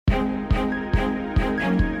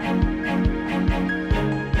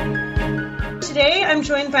Today I'm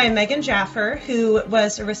joined by Megan Jaffer, who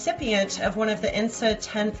was a recipient of one of the INSA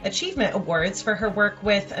 10th Achievement Awards for her work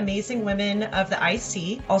with Amazing Women of the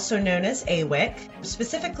IC, also known as AWIC.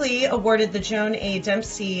 Specifically awarded the Joan A.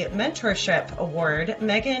 Dempsey Mentorship Award,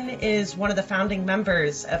 Megan is one of the founding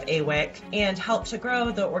members of AWIC and helped to grow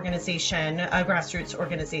the organization, a grassroots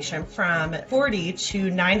organization, from 40 to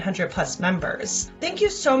 900 plus members. Thank you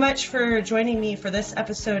so much for joining me for this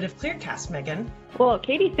episode of Clearcast, Megan. Well,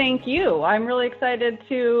 Katie, thank you. I'm really excited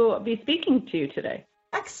to be speaking to you today.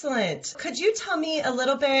 Excellent. Could you tell me a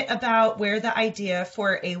little bit about where the idea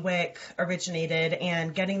for AWIC originated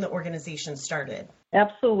and getting the organization started?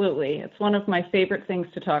 Absolutely. It's one of my favorite things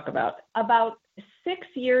to talk about. About 6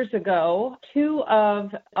 years ago, two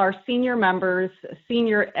of our senior members,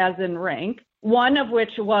 senior as in rank, one of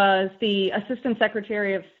which was the Assistant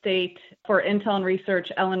Secretary of State for Intel and Research,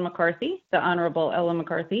 Ellen McCarthy, the Honorable Ellen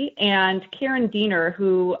McCarthy, and Karen Diener,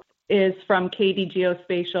 who is from KD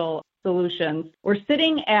Geospatial Solutions. We're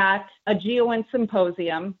sitting at a GeoInt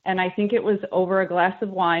symposium, and I think it was over a glass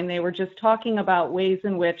of wine. They were just talking about ways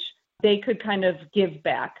in which they could kind of give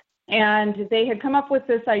back. And they had come up with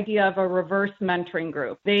this idea of a reverse mentoring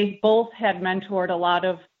group. They both had mentored a lot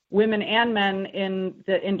of women and men in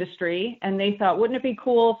the industry, and they thought, wouldn't it be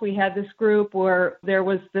cool if we had this group where there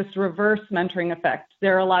was this reverse mentoring effect?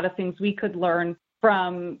 There are a lot of things we could learn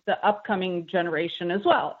from the upcoming generation as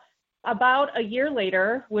well. About a year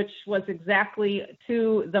later, which was exactly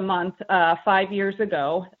to the month 5 years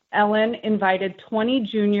ago, Ellen invited 20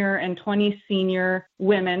 junior and 20 senior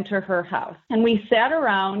women to her house. And we sat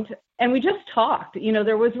around and we just talked. You know,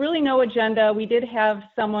 there was really no agenda. We did have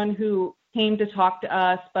someone who came to talk to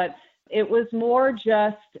us, but it was more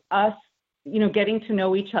just us, getting to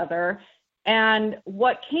know each other. And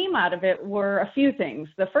what came out of it were a few things.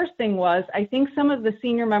 The first thing was, I think some of the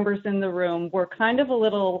senior members in the room were kind of a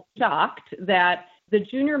little shocked that the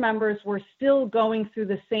junior members were still going through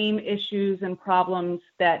the same issues and problems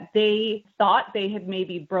that they thought they had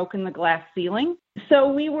maybe broken the glass ceiling. So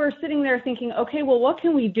we were sitting there thinking, okay, well, what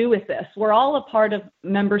can we do with this? We're all a part of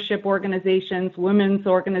membership organizations, women's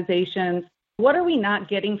organizations. What are we not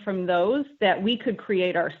getting from those that we could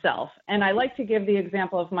create ourselves? And I like to give the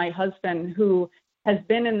example of my husband, who has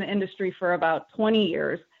been in the industry for about 20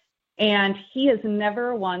 years. And he has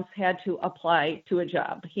never once had to apply to a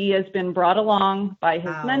job. He has been brought along by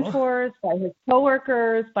his mentors, by his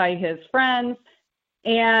coworkers, by his friends.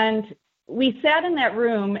 And we sat in that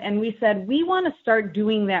room and we said, we want to start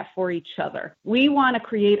doing that for each other. We want to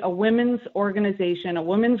create a women's organization, a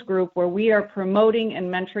women's group where we are promoting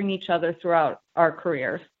and mentoring each other throughout our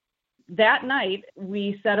careers. That night,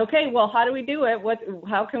 we said, okay, well, how do we do it?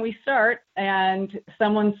 How can we start? And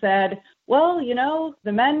someone said, well,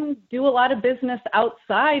 the men do a lot of business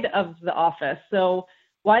outside of the office. So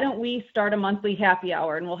why don't we start a monthly happy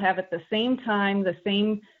hour, and we'll have it the same time, the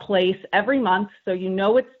same place every month. So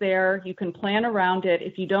it's there. You can plan around it.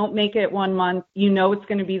 If you don't make it 1 month, it's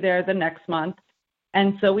going to be there the next month.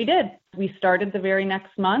 And so we did. We started the very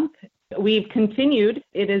next month. We've continued.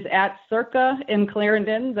 It is at Circa in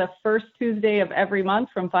Clarendon, the first Tuesday of every month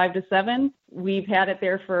from 5 to 7. We've had it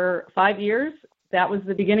there for 5 years. That was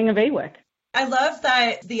the beginning of AWIC. I love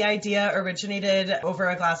that the idea originated over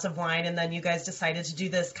a glass of wine, and then you guys decided to do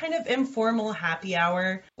this kind of informal happy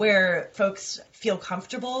hour where folks feel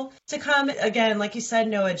comfortable to come. Again, like you said,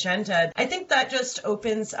 no agenda. I think that just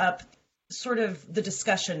opens up sort of the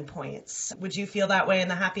discussion points. Would you feel that way in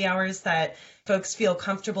the happy hours, that folks feel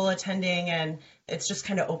comfortable attending and it's just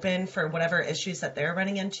kind of open for whatever issues that they're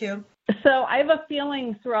running into? So I have a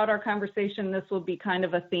feeling throughout our conversation this will be kind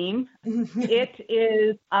of a theme. It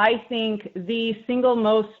is, I think, the single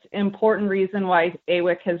most important reason why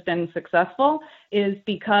AWIC has been successful is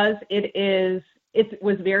because it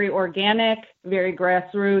was very organic, very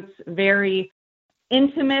grassroots, very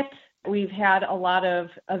intimate. We've had a lot of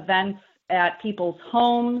events at people's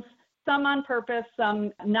homes, some on purpose,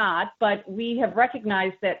 some not, but we have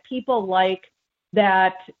recognized that people like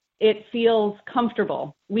that it feels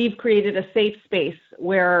comfortable. We've created a safe space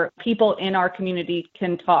where people in our community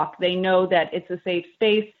can talk. They know that it's a safe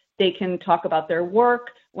space. They can talk about their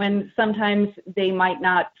work when sometimes they might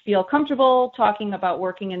not feel comfortable talking about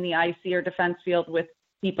working in the IC or defense field with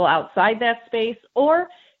people outside that space, or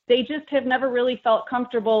they just have never really felt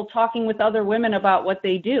comfortable talking with other women about what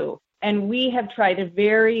they do. And we have tried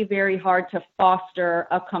very, very hard to foster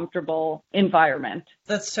a comfortable environment.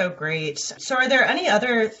 That's so great. So are there any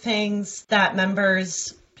other things that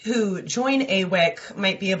members who join AWIC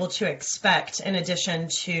might be able to expect in addition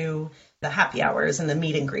to the happy hours and the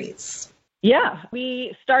meet and greets? Yeah,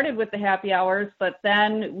 we started with the happy hours, but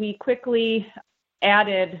then we quickly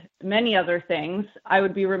added many other things. I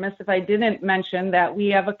would be remiss if I didn't mention that we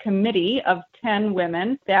have a committee of 10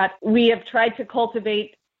 women that we have tried to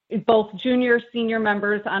cultivate, both junior, senior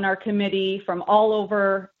members on our committee from all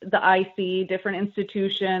over the IC, different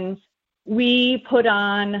institutions. We put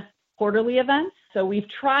on quarterly events. So we've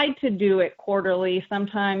tried to do it quarterly.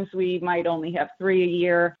 Sometimes we might only have 3 a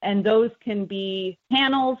year, and those can be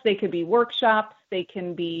panels, they could be workshops, they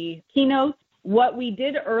can be keynotes. What we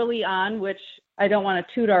did early on, which I don't want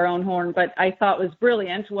to toot our own horn, but I thought was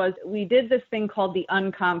brilliant, was we did this thing called the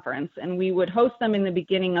Unconference, and we would host them in the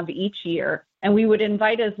beginning of each year, and we would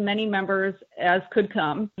invite as many members as could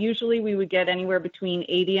come. Usually we would get anywhere between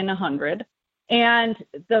 80 and 100. And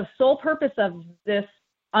the sole purpose of this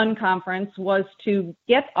Unconference was to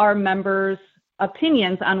get our members'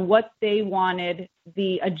 opinions on what they wanted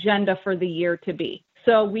the agenda for the year to be.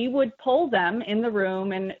 So we would poll them in the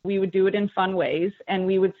room, and we would do it in fun ways. And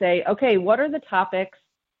we would say, okay, what are the topics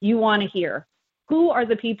you want to hear? Who are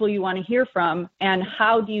the people you want to hear from? And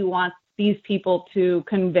how do you want these people to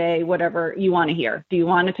convey whatever you want to hear? Do you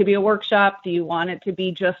want it to be a workshop? Do you want it to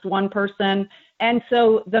be just one person? And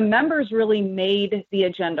so the members really made the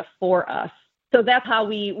agenda for us. So that's how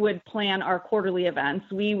we would plan our quarterly events.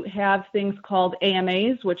 We have things called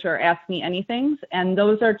AMAs, which are Ask Me Anythings, and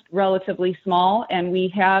those are relatively small, and we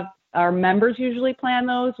have our members usually plan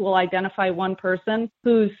those. We'll identify one person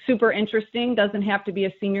who's super interesting, doesn't have to be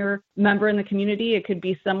a senior member in the community. It could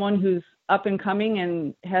be someone who's up and coming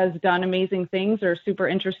and has done amazing things or super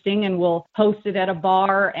interesting, and we'll host it at a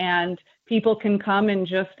bar, and people can come and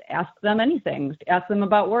just ask them anything. Ask them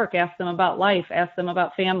about work, ask them about life, ask them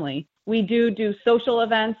about family. We do social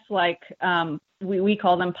events like we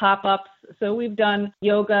call them pop-ups. So we've done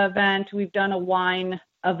yoga event, we've done a wine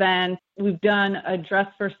event, we've done a Dress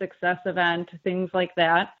for Success event, things like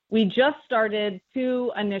that. We just started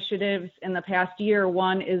 2 initiatives in the past year.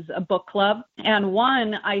 One is a book club, and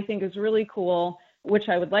one I think is really cool, which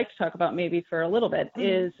I would like to talk about maybe for a little bit,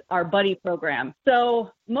 is our buddy program.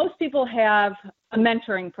 So most people have a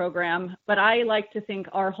mentoring program, but I like to think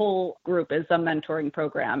our whole group is a mentoring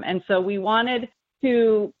program. And so we wanted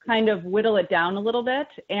to kind of whittle it down a little bit.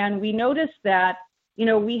 And we noticed that, you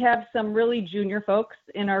know, we have some really junior folks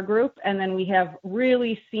in our group, and then we have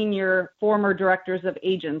really senior former directors of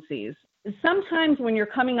agencies. Sometimes when you're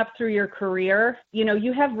coming up through your career, you know,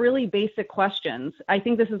 you have really basic questions. I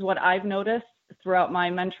think this is what I've noticed throughout my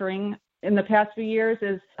mentoring in the past few years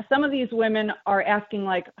is some of these women are asking,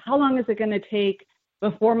 like, how long is it going to take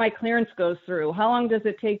before my clearance goes through? How long does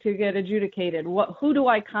it take to get adjudicated? Who do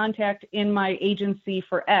I contact in my agency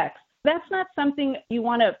for X? That's not something you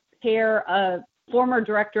want to pair a former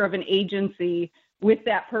director of an agency with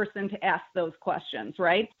that person to ask those questions,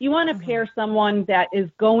 right? You want to pair someone that is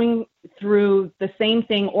going through the same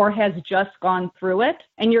thing or has just gone through it,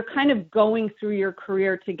 and you're kind of going through your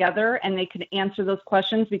career together, and they can answer those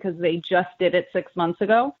questions because they just did it 6 months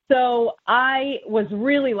ago. So I was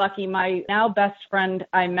really lucky. My now best friend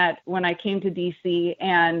I met when I came to DC,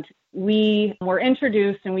 and we were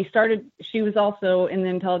introduced, and she was also in the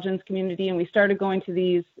intelligence community, and we started going to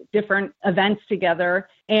these different events together.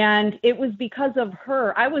 And it was because of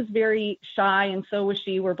her. I was very shy, and so was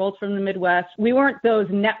she. We're both from the Midwest. We weren't those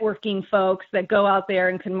networking folks that go out there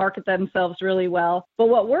and can market themselves really well. But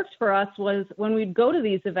what worked for us was when we'd go to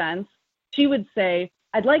these events, she would say,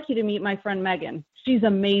 I'd like you to meet my friend Megan. She's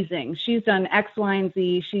amazing. She's done X, Y, and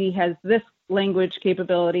Z. She has this language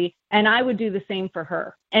capability, and I would do the same for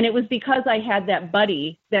her. And it was because I had that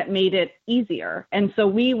buddy that made it easier. And so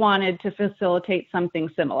we wanted to facilitate something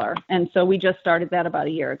similar. And so we just started that about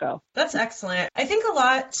a year ago. That's excellent. I think a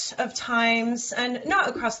lot of times, and not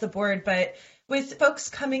across the board, but with folks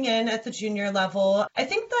coming in at the junior level, I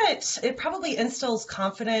think that it probably instills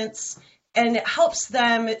confidence and it helps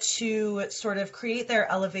them to sort of create their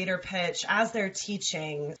elevator pitch as they're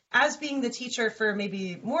teaching. As being the teacher for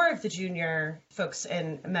maybe more of the junior folks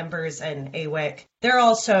and members in AWIC, they're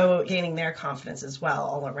also gaining their confidence as well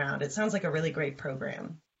all around. It sounds like a really great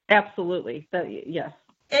program. Absolutely. Yes.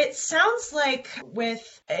 It sounds like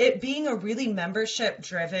with it being a really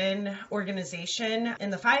membership-driven organization, in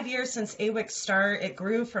the 5 years since AWIC's start, it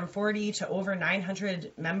grew from 40 to over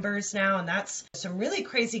 900 members now, and that's some really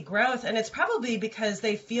crazy growth, and it's probably because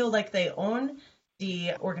they feel like they own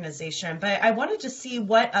the organization. But I wanted to see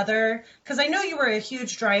because I know you were a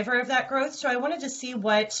huge driver of that growth, so I wanted to see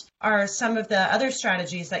what are some of the other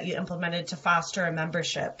strategies that you implemented to foster a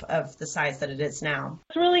membership of the size that it is now.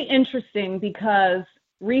 It's really interesting because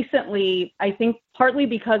recently, I think partly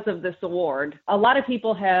because of this award, a lot of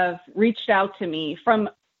people have reached out to me from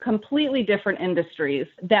completely different industries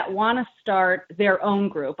that want to start their own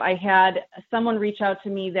group. I had someone reach out to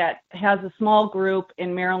me that has a small group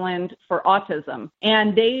in Maryland for autism,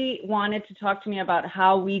 and they wanted to talk to me about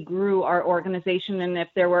how we grew our organization and if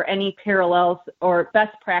there were any parallels or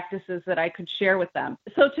best practices that I could share with them.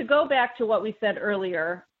 So to go back to what we said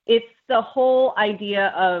earlier, it's the whole idea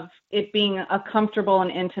of it being a comfortable and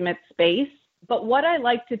intimate space. But what I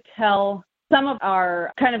like to tell some of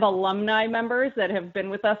our kind of alumni members that have been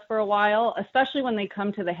with us for a while, especially when they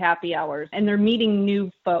come to the happy hours and they're meeting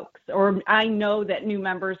new folks, or I know that new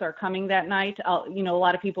members are coming that night. A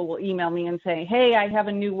lot of people will email me and say, hey, I have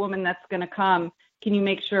a new woman that's going to come. Can you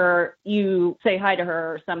make sure you say hi to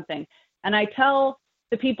her or something? And I tell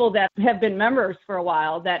the people that have been members for a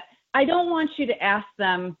while that I don't want you to ask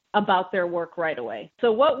them about their work right away.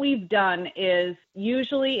 So what we've done is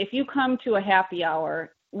usually if you come to a happy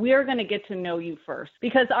hour, we're going to get to know you first,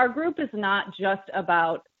 because our group is not just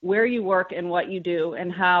about where you work and what you do and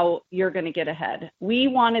how you're going to get ahead. We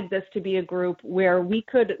wanted this to be a group where we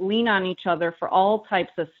could lean on each other for all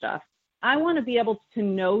types of stuff. I want to be able to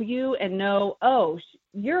know you and know, oh,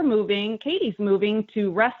 Katie's moving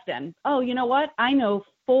to Reston. Oh, you know what? I know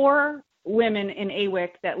 4 women in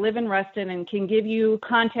AWIC that live in Reston and can give you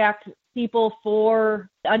contact people for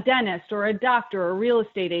a dentist or a doctor or a real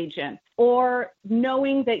estate agent, or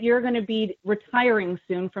knowing that you're going to be retiring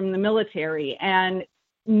soon from the military and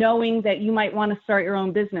knowing that you might want to start your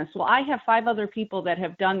own business. Well, I have 5 other people that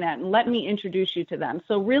have done that, and let me introduce you to them.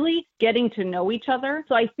 So really getting to know each other.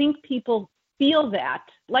 So I think people feel that.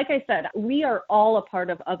 Like I said, we are all a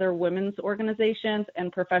part of other women's organizations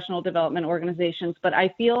and professional development organizations, but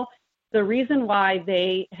I feel the reason why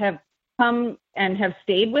they have come and have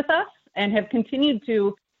stayed with us and have continued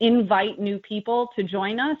to invite new people to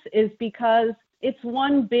join us is because it's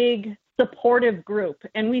one big supportive group,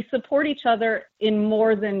 and we support each other in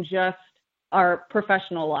more than just our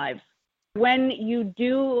professional lives. When you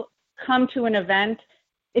do come to an event,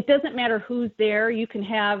 it doesn't matter who's there. You can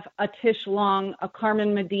have a Tish Long, a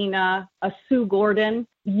Carmen Medina, a Sue Gordon.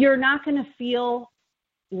 You're not going to feel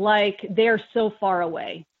like they're so far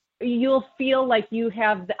away. You'll feel like you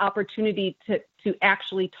have the opportunity to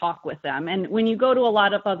actually talk with them. And when you go to a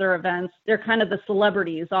lot of other events, they're kind of the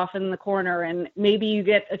celebrities off in the corner, and maybe you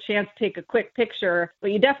get a chance to take a quick picture,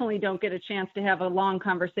 but you definitely don't get a chance to have a long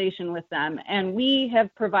conversation with them. And we have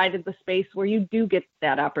provided the space where you do get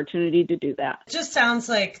that opportunity to do that. It just sounds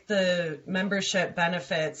like the membership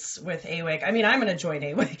benefits with AWIC. I mean, I'm going to join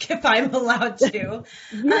AWIC if I'm allowed to.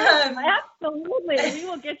 Absolutely. We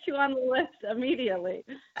will get you on the list immediately.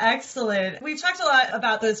 Excellent. We've talked a lot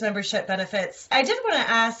about those membership benefits. I did want to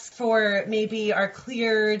ask for maybe our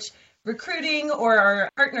Cleared recruiting or our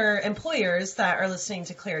partner employers that are listening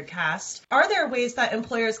to Cleared Cast. Are there ways that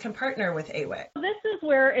employers can partner with AWIC? This is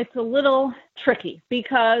where it's a little tricky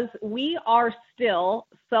because we are still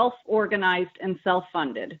self-organized and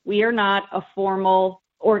self-funded. We are not a formal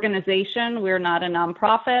organization. We're not a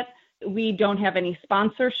nonprofit. We don't have any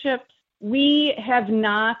sponsorships. We have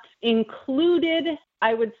not included,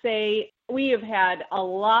 I would say, we have had a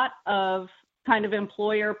lot of kind of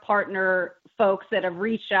employer partner folks that have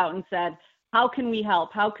reached out and said, how can we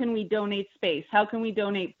help? How can we donate space? How can we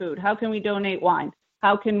donate food? How can we donate wine?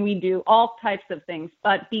 How can we do all types of things?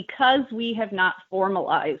 But because we have not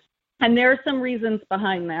formalized, and there are some reasons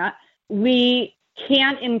behind that, we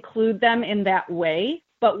can't include them in that way.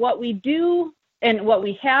 But what we do and what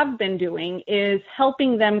we have been doing is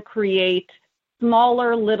helping them create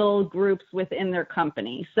smaller little groups within their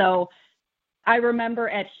company. So I remember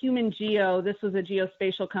at Human Geo, this was a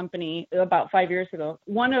geospatial company about 5 years ago,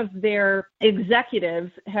 one of their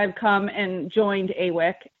executives had come and joined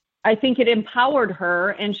AWIC. I think it empowered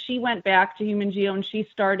her, and she went back to Human Geo and she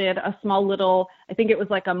started a small little, I think it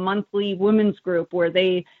was like a monthly women's group where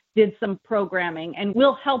they did some programming, and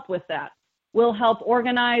we'll help with that. We'll help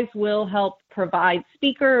organize, we'll help provide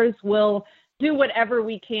speakers, we'll do whatever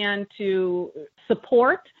we can to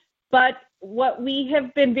support. But what we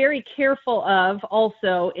have been very careful of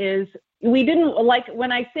also is we didn't, like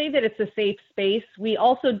when I say that it's a safe space, we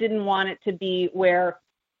also didn't want it to be where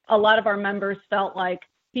a lot of our members felt like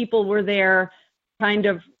people were there kind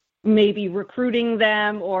of maybe recruiting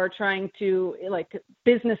them or trying to like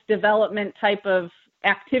business development type of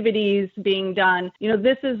activities being done. You know,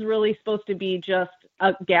 this is really supposed to be just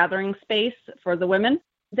a gathering space for the women.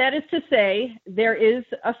 That is to say, there is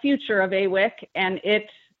a future of AWIC and it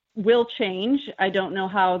will change. I don't know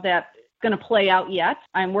how that's going to play out yet.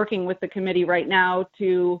 I'm working with the committee right now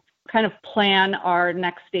to kind of plan our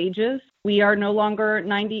next stages. We are no longer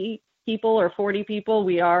 90 people or 40 people.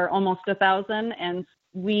 We are almost 1,000. And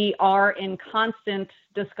we are in constant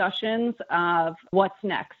discussions of what's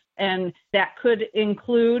next. And that could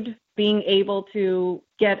include being able to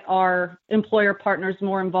get our employer partners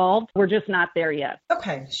more involved. We're just not there yet.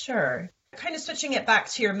 Okay, sure. Kind of switching it back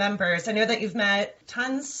to your members, I know that you've met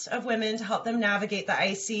tons of women to help them navigate the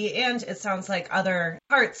IC and it sounds like other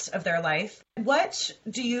parts of their life. What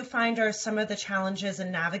do you find are some of the challenges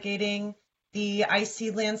in navigating the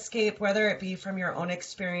IC landscape, whether it be from your own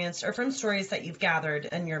experience or from stories that you've gathered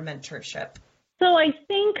in your mentorship? So I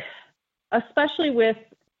think, especially with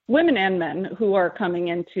women and men who are coming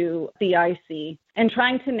into the IC and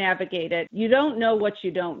trying to navigate it, you don't know what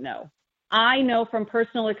you don't know. I know from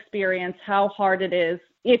personal experience how hard it is.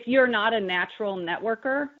 If you're not a natural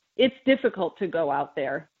networker, it's difficult to go out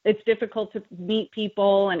there. It's difficult to meet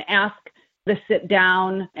people and ask to sit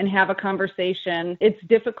down and have a conversation. It's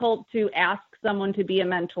difficult to ask someone to be a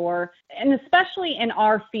mentor. And especially in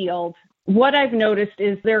our field, what I've noticed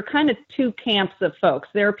is there are kind of two camps of folks.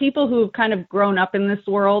 There are people who've kind of grown up in this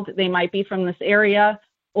world. They might be from this area,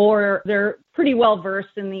 or they're pretty well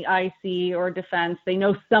versed in the IC or defense. They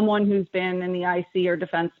know someone who's been in the IC or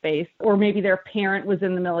defense space, or maybe their parent was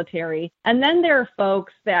in the military. And then there are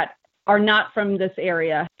folks that are not from this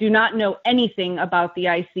area, do not know anything about the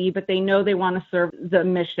IC, but they know they want to serve the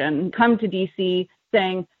mission, come to DC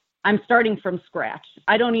saying, I'm starting from scratch.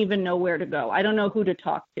 I don't even know where to go. I don't know who to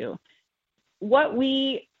talk to. What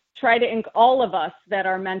we try to, all of us that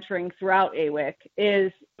are mentoring throughout AWIC,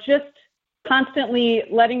 is just constantly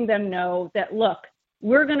letting them know that, look,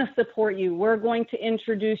 we're going to support you. We're going to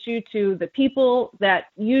introduce you to the people that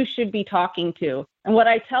you should be talking to. And what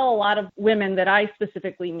I tell a lot of women that I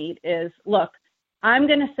specifically meet is, look, I'm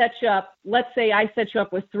going to set you up. Let's say I set you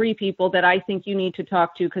up with 3 people that I think you need to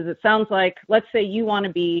talk to, because it sounds like, let's say you want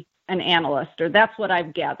to be an analyst, or that's what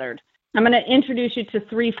I've gathered. I'm going to introduce you to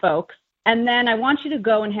 3 folks, and then I want you to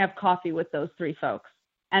go and have coffee with those 3 folks.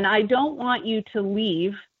 And I don't want you to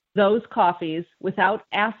leave those coffees without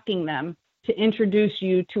asking them to introduce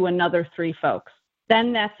you to another 3 folks.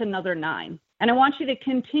 Then that's another 9. And I want you to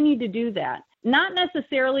continue to do that. Not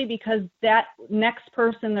necessarily because that next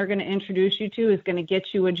person they're going to introduce you to is going to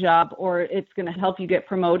get you a job or it's going to help you get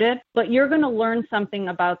promoted, but you're going to learn something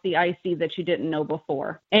about the IC that you didn't know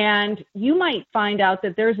before. And you might find out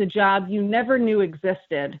that there's a job you never knew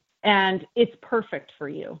existed, and it's perfect for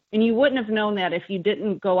you. And you wouldn't have known that if you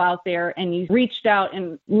didn't go out there and you reached out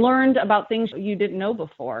and learned about things you didn't know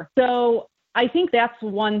before. So I think that's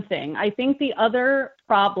one thing. I think the other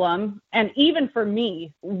problem, and even for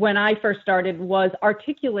me, when I first started, was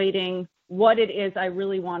articulating what it is I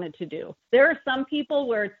really wanted to do. There are some people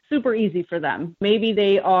where it's super easy for them. Maybe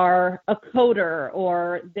they are a coder,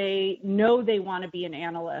 or they know they want to be an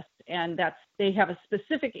analyst, and they have a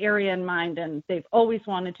specific area in mind and they've always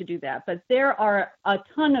wanted to do that. But there are a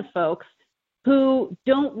ton of folks who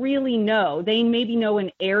don't really know. They maybe know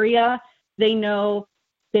an area, they know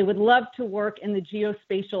they would love to work in the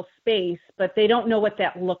geospatial space, but they don't know what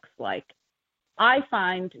that looks like. I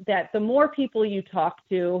find that the more people you talk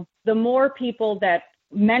to, the more people that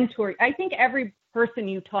mentor, I think every person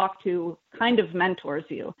you talk to kind of mentors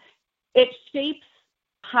you. It shapes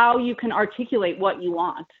how you can articulate what you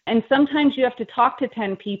want. And sometimes you have to talk to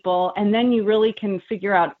 10 people and then you really can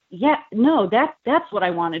figure out, that's what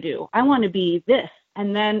I want to do. I want to be this.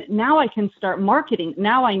 And then now I can start marketing.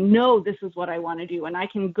 Now I know this is what I want to do. And I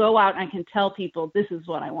can go out and I can tell people this is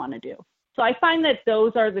what I want to do. So I find that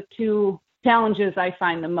those are the 2 challenges I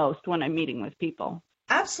find the most when I'm meeting with people.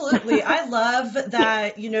 Absolutely. I love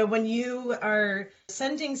that, when you are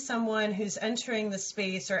sending someone who's entering the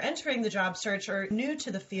space or entering the job search or new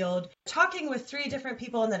to the field, talking with 3 different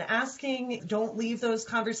people and then asking, don't leave those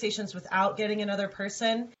conversations without getting another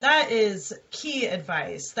person. That is key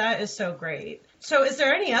advice. That is so great. So is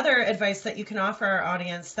there any other advice that you can offer our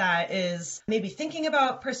audience that is maybe thinking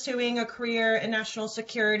about pursuing a career in national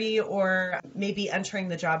security or maybe entering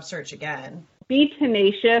the job search again? Be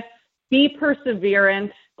tenacious. Be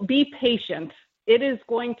perseverant, be patient. It is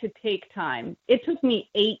going to take time. It took me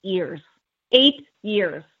 8 years. 8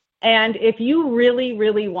 years. And if you really,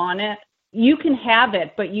 really want it, you can have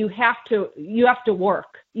it, but you have to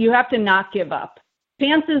work. You have to not give up.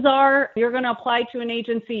 Chances are you're going to apply to an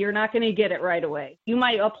agency, you're not going to get it right away. You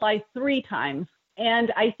might apply 3 times.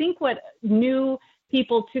 And I think what new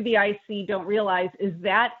people to the IC don't realize is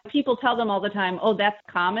that people tell them all the time, oh, that's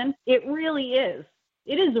common. It really is.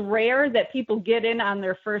 It is rare that people get in on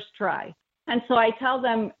their first try. And so I tell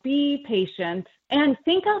them, be patient and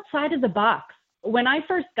think outside of the box. When I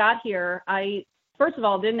first got here, I, first of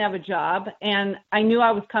all, didn't have a job, and I knew I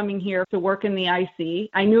was coming here to work in the IC.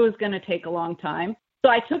 I knew it was going to take a long time. So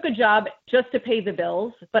I took a job just to pay the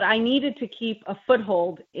bills, but I needed to keep a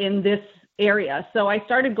foothold in this area. So I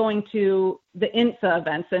started going to the INSA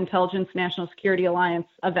events, the Intelligence National Security Alliance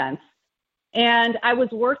events. And I was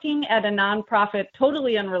working at a nonprofit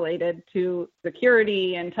totally unrelated to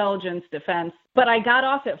security, intelligence, defense, but I got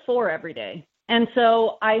off at 4 every day. And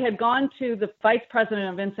so I had gone to the vice president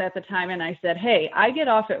of INSA at the time and I said, hey, I get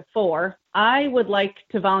off at 4. I would like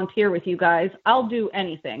to volunteer with you guys. I'll do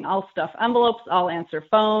anything. I'll stuff envelopes. I'll answer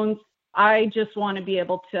phones. I just want to be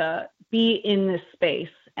able to be in this space.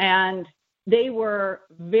 And they were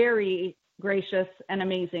very gracious and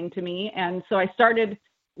amazing to me. And so I started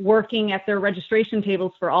working at their registration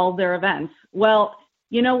tables for all of their events. Well,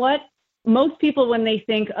 you know what? Most people, when they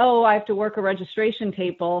think, oh, I have to work a registration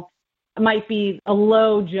table, it might be a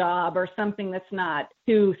low job or something that's not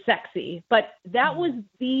too sexy. But that was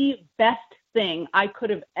the best thing I could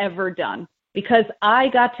have ever done because I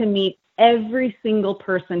got to meet every single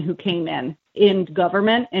person who came in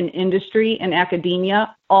government and industry and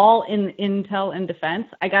academia, all in intel and defense.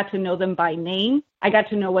 I got to know them by name. I got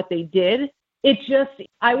to know what they did. It just,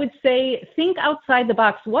 I would say, think outside the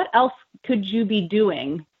box. What else could you be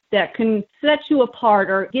doing that can set you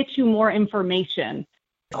apart or get you more information?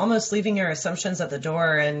 Almost leaving your assumptions at the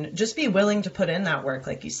door and just be willing to put in that work,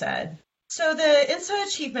 like you said. So the INSA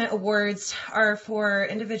Achievement Awards are for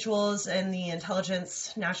individuals in the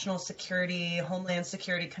intelligence, national security, homeland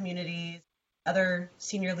security communities, other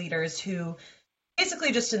senior leaders who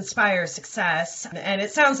basically just inspire success. And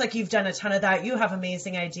it sounds like you've done a ton of that. You have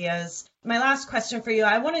amazing ideas. My last question for you,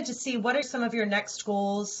 I wanted to see what are some of your next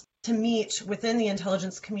goals to meet within the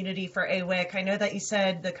intelligence community for AWIC? I know that you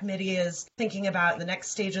said the committee is thinking about the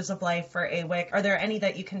next stages of life for AWIC. Are there any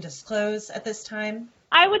that you can disclose at this time?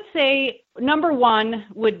 I would say number one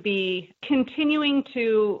would be continuing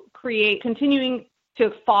to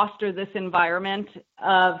foster this environment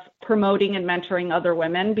of promoting and mentoring other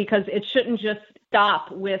women, because it shouldn't just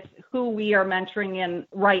stop with who we are mentoring in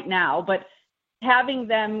right now, but having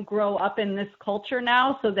them grow up in this culture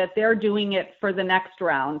now so that they're doing it for the next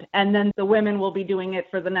round. And then the women will be doing it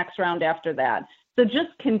for the next round after that. So just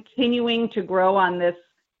continuing to grow on this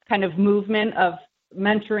kind of movement of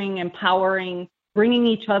mentoring, empowering, bringing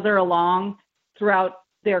each other along throughout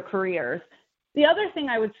their careers. The other thing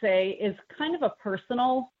I would say is kind of a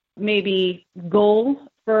personal, maybe goal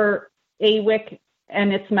for AWIC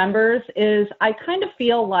and its members is I kind of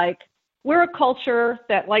feel like we're a culture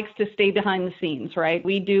that likes to stay behind the scenes, right?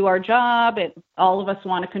 We do our job, and all of us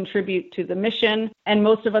want to contribute to the mission, and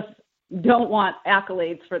most of us don't want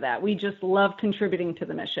accolades for that. We just love contributing to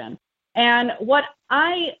the mission. And what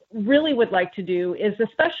I really would like to do is,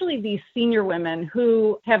 especially these senior women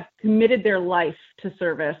who have committed their life to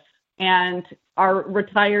service and are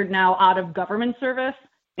retired now out of government service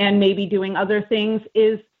and maybe doing other things,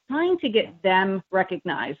 is trying to get them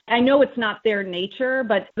recognized. I know it's not their nature,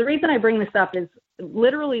 but the reason I bring this up is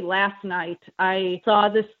literally last night I saw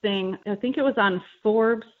this thing, I think it was on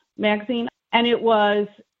Forbes magazine, and it was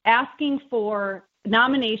asking for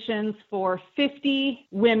nominations for 50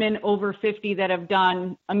 women over 50 that have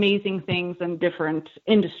done amazing things in different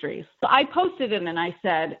industries. So I posted it and I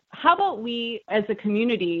said, how about we as a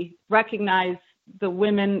community recognize the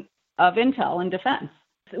women of intel and defense?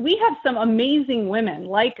 We have some amazing women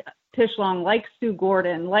like Tish Long, like Sue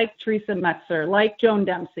Gordon, like Teresa Metzer, like Joan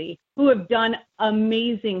Dempsey, who have done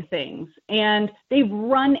amazing things, and they've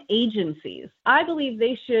run agencies. I believe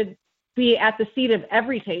they should be at the seat of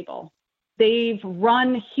every table. They've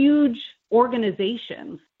run huge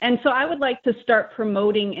organizations. And so I would like to start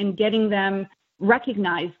promoting and getting them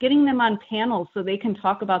recognized, getting them on panels so they can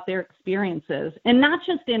talk about their experiences, and not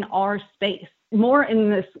just in our space, more in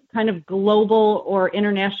this kind of global or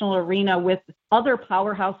international arena with other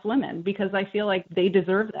powerhouse women, because I feel like they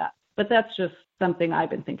deserve that. But that's just something I've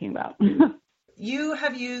been thinking about. You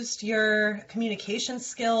have used your communication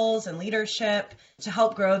skills and leadership to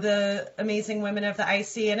help grow the amazing women of the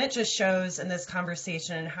IC, and it just shows in this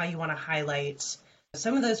conversation how you want to highlight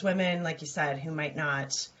some of those women, like you said, who might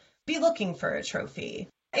not be looking for a trophy.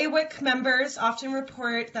 AWIC members often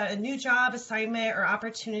report that a new job, assignment, or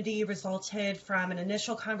opportunity resulted from an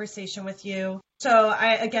initial conversation with you. So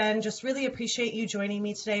I, again, just really appreciate you joining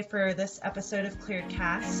me today for this episode of Cleared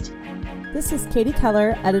Cast. This is Katie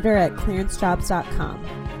Keller, editor at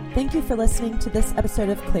clearancejobs.com. Thank you for listening to this episode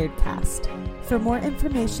of Cleared Cast. For more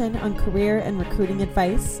information on career and recruiting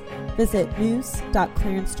advice, visit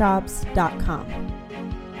news.clearancejobs.com.